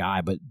numbers kind of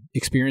guy, but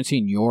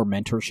experiencing your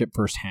mentorship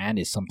firsthand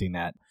is something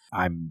that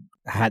I'm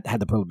had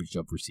the privilege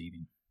of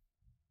receiving.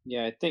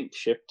 Yeah, I think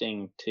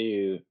shifting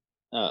to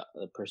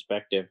the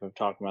perspective of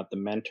talking about the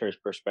mentor's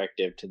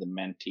perspective to the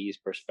mentee's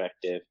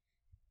perspective,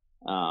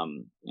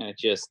 and it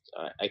just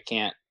I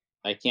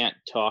can't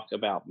talk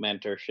about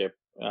mentorship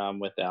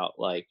without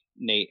like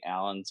Nate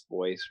Allen's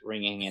voice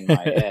ringing in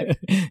my head.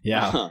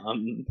 Yeah.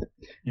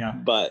 Yeah.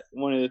 But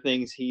one of the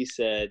things he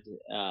said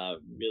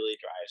really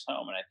drives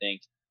home, and I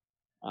think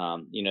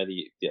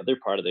The other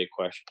part of the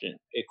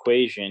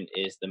equation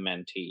is the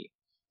mentee,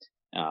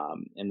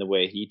 and the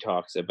way he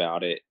talks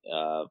about it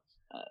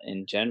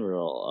in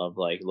general, of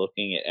like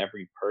looking at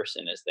every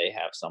person as they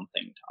have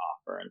something to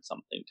offer and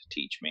something to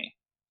teach me,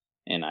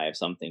 and I have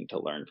something to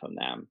learn from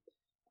them.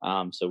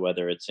 So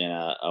whether it's in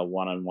a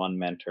one-on-one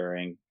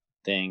mentoring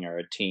thing or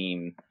a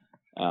team,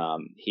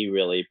 he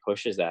really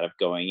pushes that of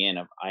going in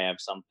of I have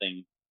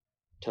something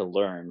to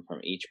learn from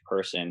each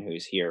person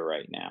who's here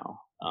right now,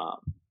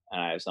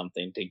 and I have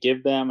something to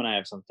give them, and I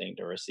have something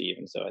to receive.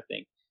 And so I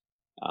think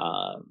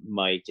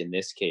Mike, in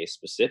this case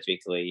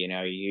specifically,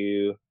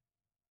 you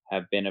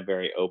have been a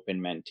very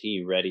open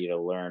mentee, ready to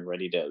learn,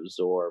 ready to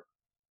absorb,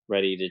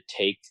 ready to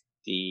take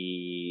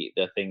the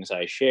things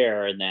I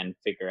share and then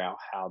figure out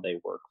how they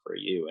work for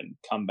you and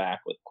come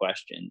back with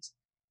questions.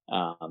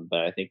 But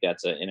I think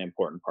that's an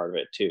important part of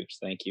it too, because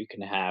I think you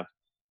can have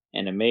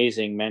an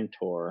amazing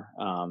mentor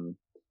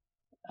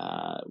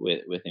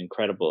with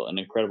an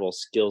incredible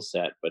skill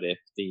set, but if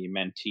the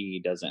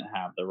mentee doesn't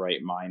have the right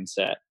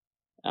mindset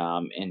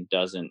and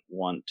doesn't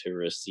want to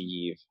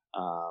receive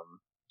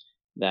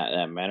that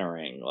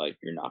mentoring, like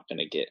you're not going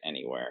to get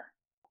anywhere.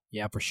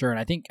 Yeah, for sure. And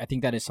I think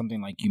that is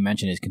something, like you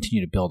mentioned, is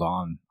continue to build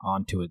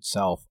onto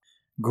itself.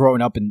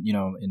 Growing up in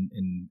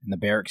the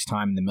barracks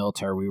time in the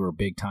military, we were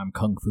big time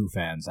kung fu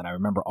fans, and I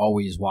remember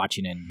always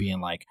watching it and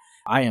being like,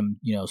 I am,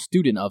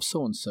 student of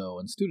so and so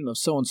and student of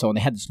so and so, and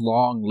they had this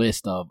long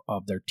list of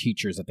their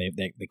teachers that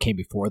they came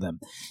before them.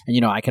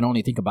 And I can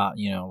only think about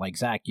like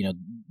Zach,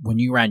 when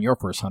you ran your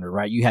first 100,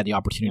 right? You had the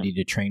opportunity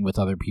to train with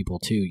other people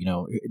too.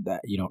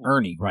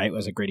 Ernie, right,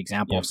 was a great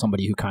example of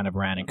somebody who kind of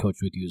ran and coached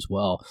with you as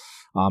well.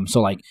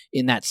 So like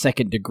in that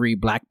second degree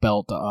black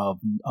belt of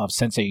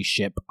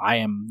sensei-ship, I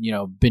am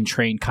been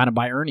trained kind of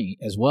by Ernie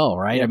as well,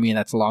 right? Yeah. I mean,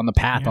 that's along the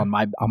path on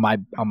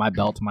my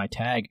belt, my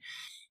tag.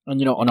 And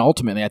and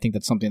ultimately, I think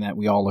that's something that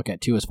we all look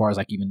at too, as far as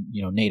like even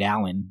Nate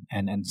Allen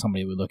and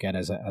somebody we look at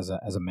as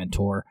a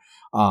mentor,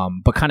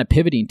 but kind of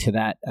pivoting to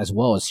that as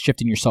well as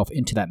shifting yourself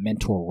into that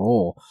mentor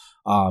role.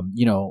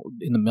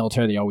 In the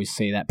military, they always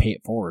say that pay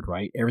it forward,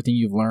 right? Everything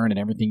you've learned and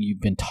everything you've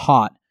been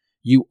taught,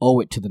 you owe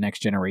it to the next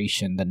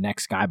generation, the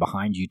next guy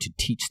behind you, to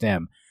teach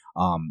them.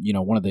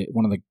 One of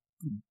the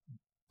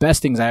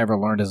best things I ever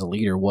learned as a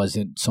leader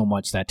wasn't so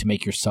much that to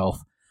make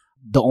yourself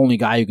the only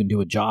guy who can do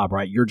a job,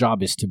 right? Your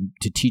job is to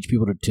teach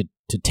people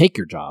to take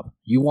your job.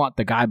 You want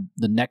the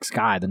next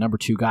guy, the number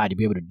 2 guy, to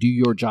be able to do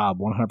your job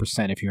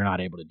 100% if you're not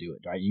able to do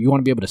it, right? You want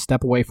to be able to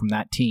step away from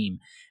that team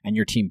and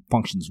your team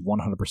functions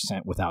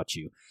 100% without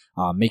you.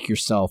 Make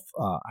yourself,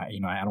 I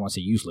don't want to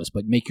say useless,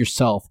 but make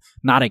yourself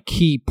not a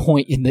key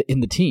point in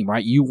the team,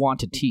 right? You want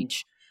to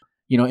teach.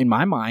 In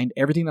my mind,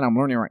 everything that I'm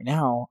learning right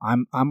now,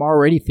 I'm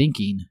already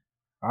thinking,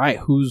 all right,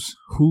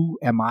 who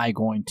am I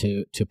going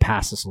to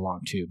pass this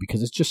along to?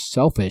 Because it's just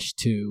selfish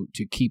to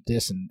keep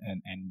this and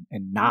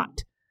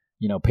not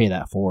pay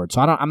that forward.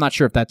 So I'm not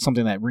sure if that's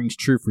something that rings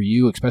true for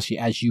you, especially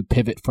as you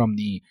pivot from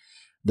the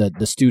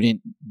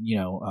student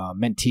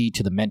mentee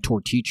to the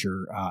mentor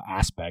teacher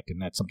aspect,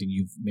 and that's something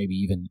you've maybe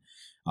even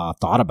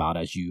thought about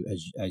as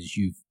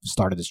you've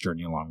started this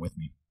journey along with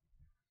me.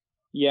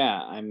 Yeah,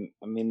 I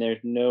mean,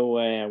 there's no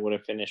way I would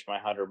have finished my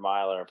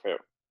 100-miler if it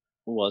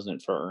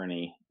wasn't for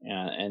Ernie,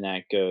 and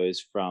that goes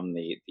from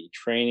the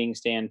training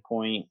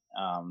standpoint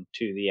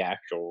to the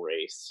actual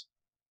race.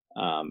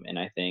 And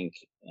I think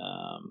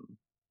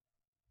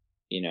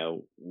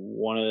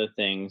one of the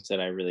things that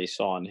I really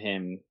saw in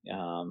him,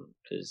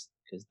 because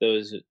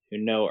those who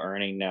know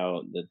Ernie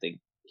know that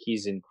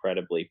he's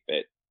incredibly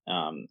fit.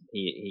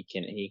 He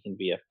can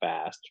be a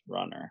fast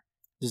runner.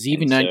 Does he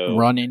even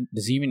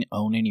Does he even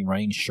own any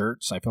running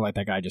shirts? I feel like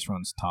that guy just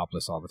runs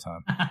topless all the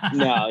time.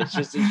 No, it's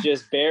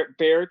just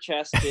bare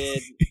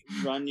chested,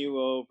 run you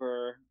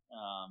over,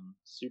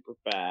 super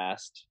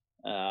fast.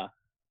 Yeah,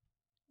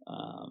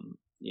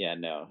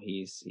 no,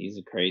 he's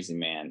a crazy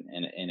man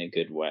in a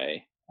good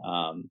way.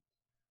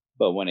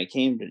 But when it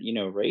came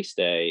to race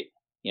day,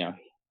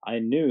 I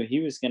knew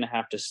he was going to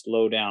have to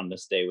slow down to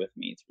stay with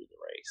me through the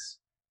race.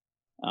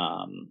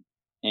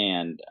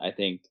 And I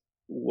think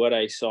what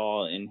I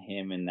saw in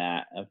him in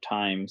that of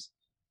times,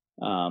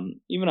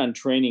 even on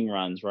training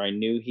runs where I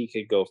knew he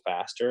could go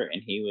faster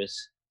and he was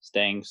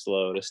staying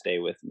slow to stay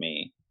with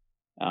me,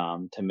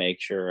 to make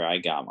sure I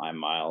got my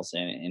miles.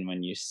 And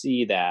when you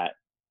see that,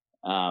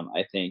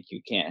 I think you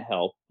can't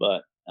help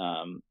but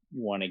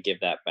want to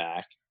give that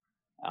back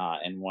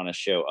and want to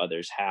show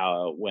others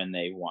how when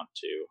they want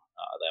to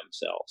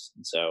themselves.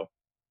 And so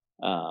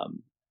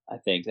I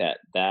think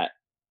that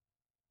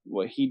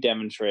what he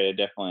demonstrated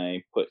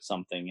definitely put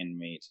something in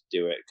me to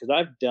do it, because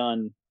I've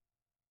done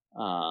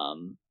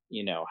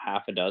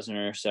half a dozen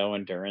or so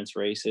endurance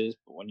races,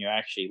 but when you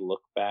actually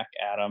look back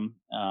at them,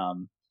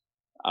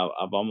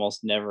 I've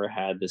almost never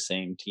had the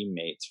same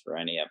teammates for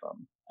any of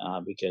them,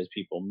 because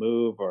people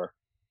move or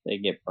they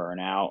get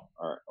burnt out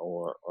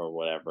or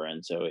whatever.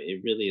 And so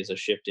it really is a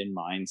shift in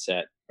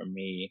mindset for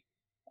me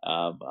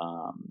of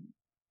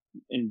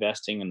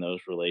investing in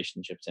those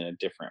relationships in a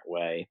different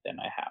way than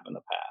I have in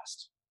the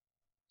past.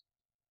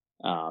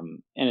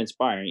 and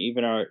inspiring.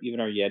 Even our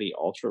Yeti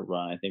Ultra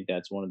run, I think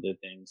that's one of the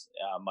things,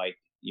 Mike,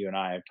 you and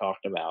I have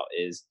talked about,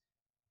 is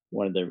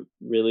one of the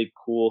really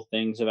cool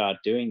things about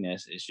doing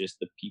this is just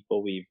the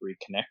people we've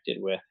reconnected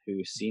with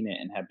who've seen it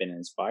and have been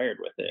inspired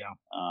with it. Yeah.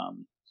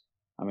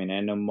 I mean,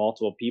 I know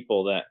multiple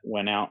people that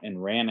went out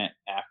and ran it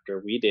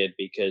after we did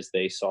because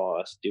they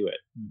saw us do it.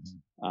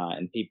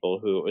 And people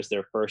who it was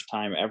their first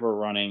time ever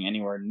running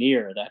anywhere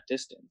near that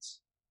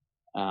distance.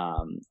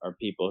 Or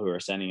people who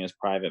are sending us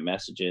private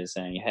messages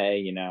saying,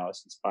 "Hey, I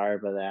was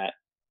inspired by that.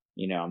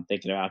 I'm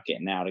thinking about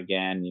getting out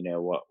again.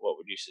 What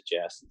would you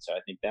suggest?" And so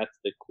I think that's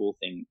the cool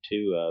thing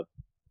too of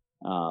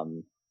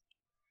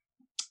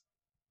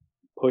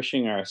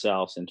pushing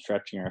ourselves and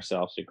stretching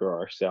ourselves to grow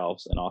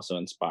ourselves, and also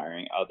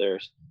inspiring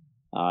others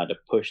to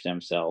push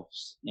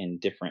themselves in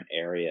different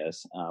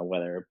areas,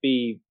 whether it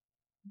be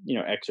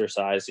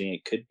exercising,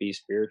 it could be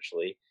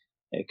spiritually,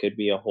 it could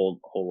be a whole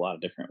lot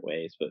of different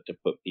ways, but to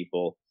put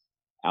people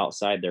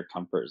outside their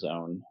comfort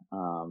zone,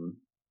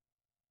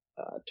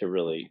 to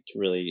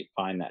really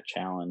find that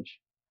challenge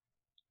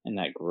and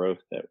that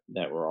growth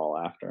that we're all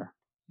after.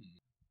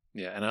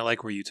 Yeah, and I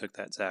like where you took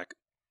that, Zach,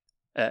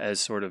 as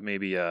sort of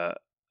maybe a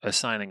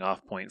signing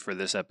off point for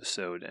this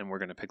episode, and we're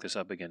going to pick this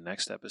up again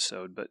next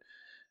episode. But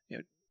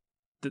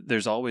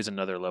there's always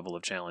another level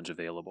of challenge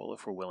available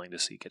if we're willing to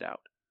seek it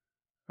out.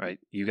 Right?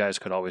 You guys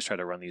could always try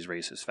to run these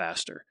races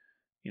faster.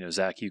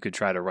 Zach, you could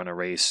try to run a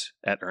race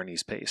at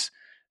Ernie's pace.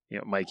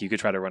 Mike, you could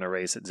try to run a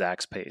race at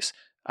Zach's pace.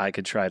 I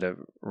could try to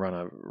run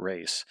a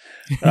race.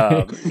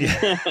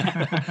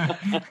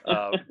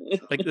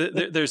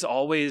 There's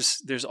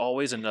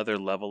always another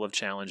level of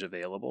challenge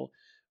available.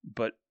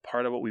 But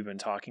part of what we've been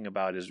talking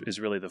about is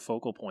really the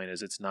focal point.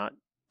 Is it's not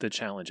the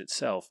challenge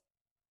itself;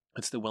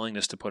 it's the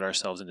willingness to put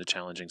ourselves into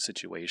challenging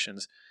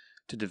situations,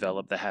 to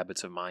develop the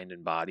habits of mind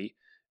and body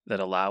that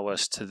allow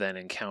us to then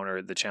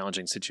encounter the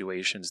challenging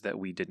situations that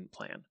we didn't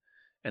plan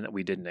and that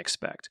we didn't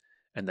expect,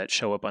 and that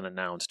show up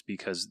unannounced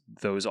because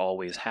those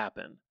always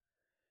happen.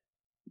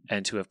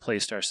 And to have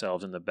placed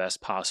ourselves in the best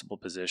possible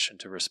position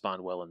to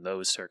respond well in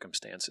those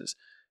circumstances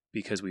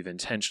because we've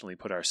intentionally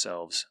put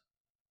ourselves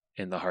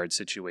in the hard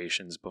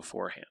situations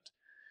beforehand.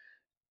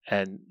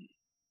 And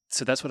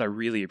so that's what I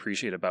really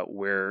appreciate about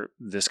where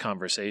this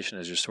conversation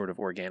has just sort of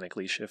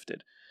organically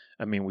shifted.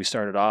 I mean, we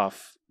started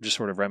off just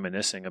sort of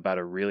reminiscing about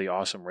a really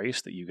awesome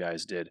race that you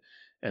guys did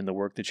and the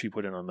work that you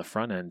put in on the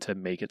front end to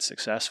make it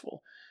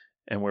successful.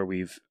 And where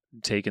we've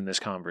taken this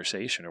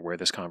conversation, or where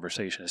this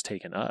conversation has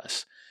taken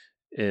us,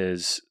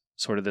 is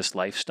sort of this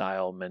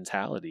lifestyle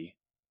mentality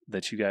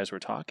that you guys were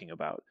talking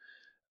about,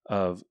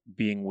 of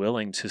being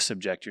willing to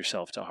subject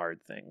yourself to hard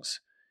things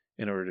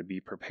in order to be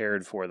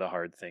prepared for the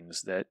hard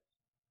things that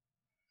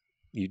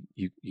you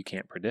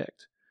can't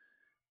predict.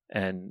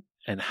 And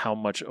how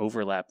much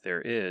overlap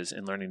there is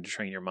in learning to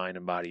train your mind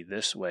and body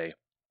this way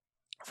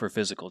for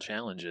physical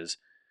challenges,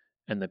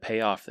 and the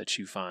payoff that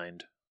you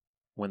find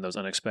when those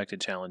unexpected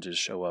challenges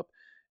show up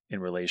in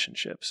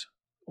relationships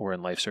or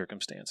in life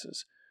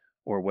circumstances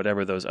or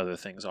whatever those other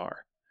things are.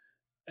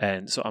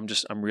 And so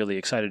I'm really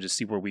excited to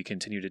see where we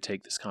continue to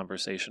take this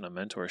conversation on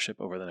mentorship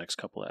over the next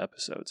couple of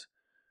episodes.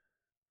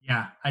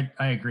 Yeah,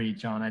 I agree,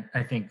 John.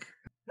 I think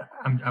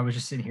I was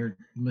just sitting here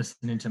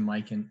listening to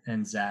Mike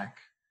and Zach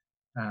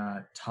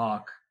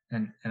talk,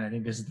 and I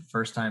think this is the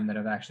first time that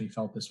I've actually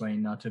felt this way,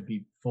 not to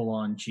be full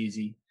on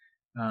cheesy.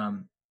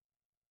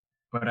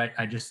 But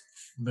I just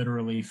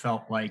literally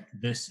felt like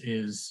this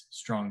is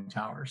Strong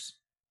Towers.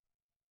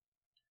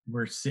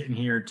 We're sitting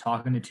here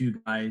talking to two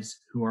guys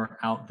who are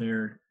out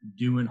there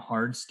doing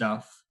hard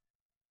stuff,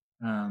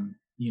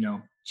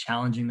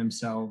 challenging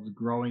themselves,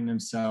 growing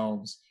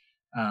themselves,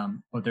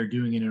 but they're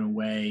doing it in a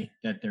way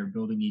that they're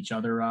building each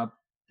other up.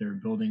 They're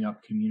building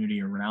up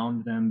community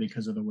around them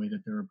because of the way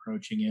that they're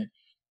approaching it.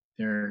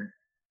 They're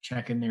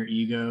checking their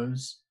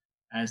egos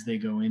as they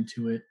go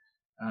into it,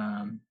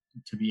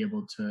 to be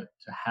able to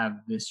have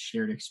this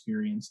shared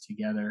experience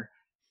together.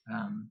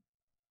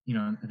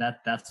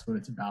 That's what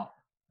it's about.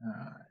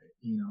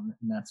 And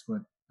that's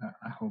what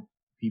I hope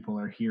people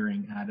are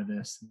hearing out of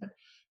this, that,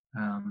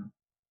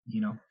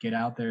 get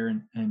out there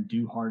and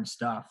do hard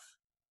stuff.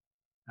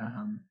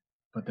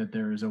 But that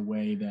there is a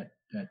way that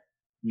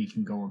we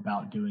can go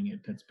about doing it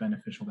that's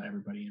beneficial to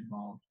everybody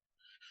involved.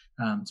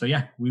 So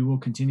yeah, we will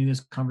continue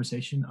this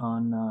conversation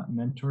on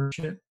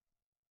mentorship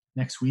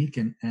next week,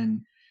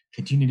 and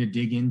continue to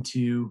dig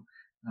into,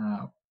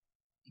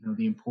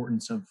 the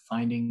importance of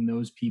finding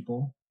those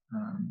people,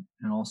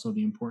 and also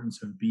the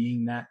importance of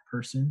being that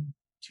person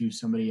to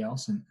somebody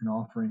else and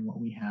offering what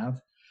we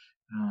have.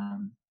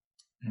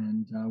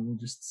 And we'll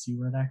just see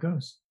where that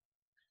goes.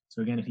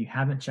 So again, if you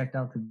haven't checked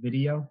out the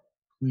video,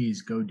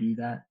 please go do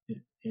that.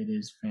 It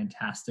is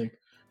fantastic.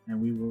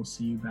 And we will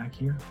see you back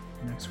here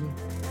next week.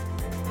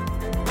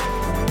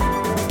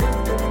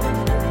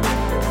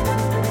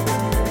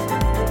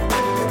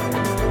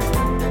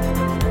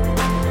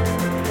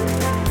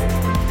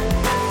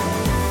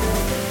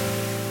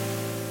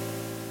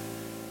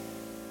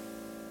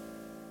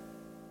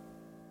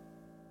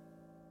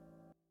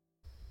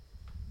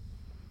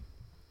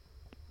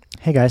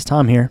 Hey guys,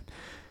 Tom here.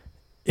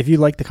 If you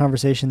like the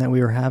conversation that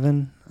we were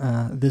having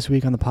this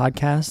week on the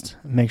podcast,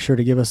 make sure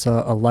to give us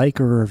a like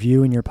or a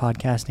review in your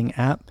podcasting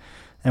app.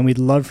 And we'd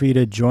love for you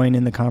to join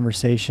in the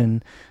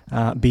conversation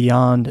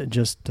beyond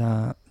just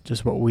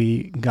what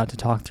we got to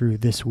talk through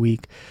this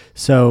week.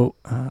 So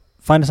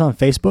find us on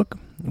Facebook.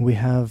 We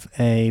have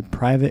a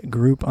private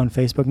group on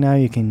Facebook now.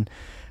 You can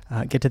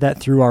get to that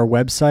through our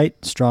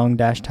website,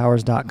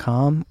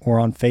 strong-towers.com, or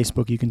on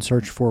Facebook you can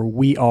search for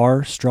We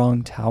Are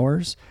Strong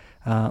Towers.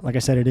 Like I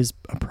said, it is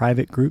a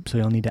private group, so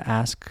you'll need to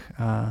ask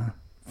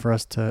for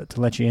us to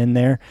let you in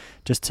there,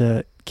 just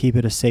to keep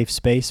it a safe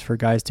space for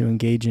guys to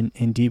engage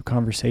in deep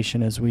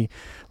conversation as we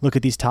look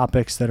at these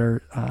topics that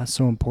are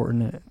so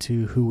important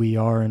to who we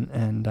are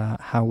and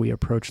how we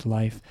approach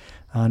life.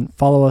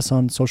 Follow us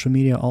on social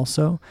media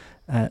also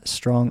at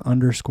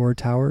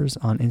strong_towers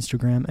on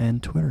Instagram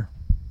and Twitter.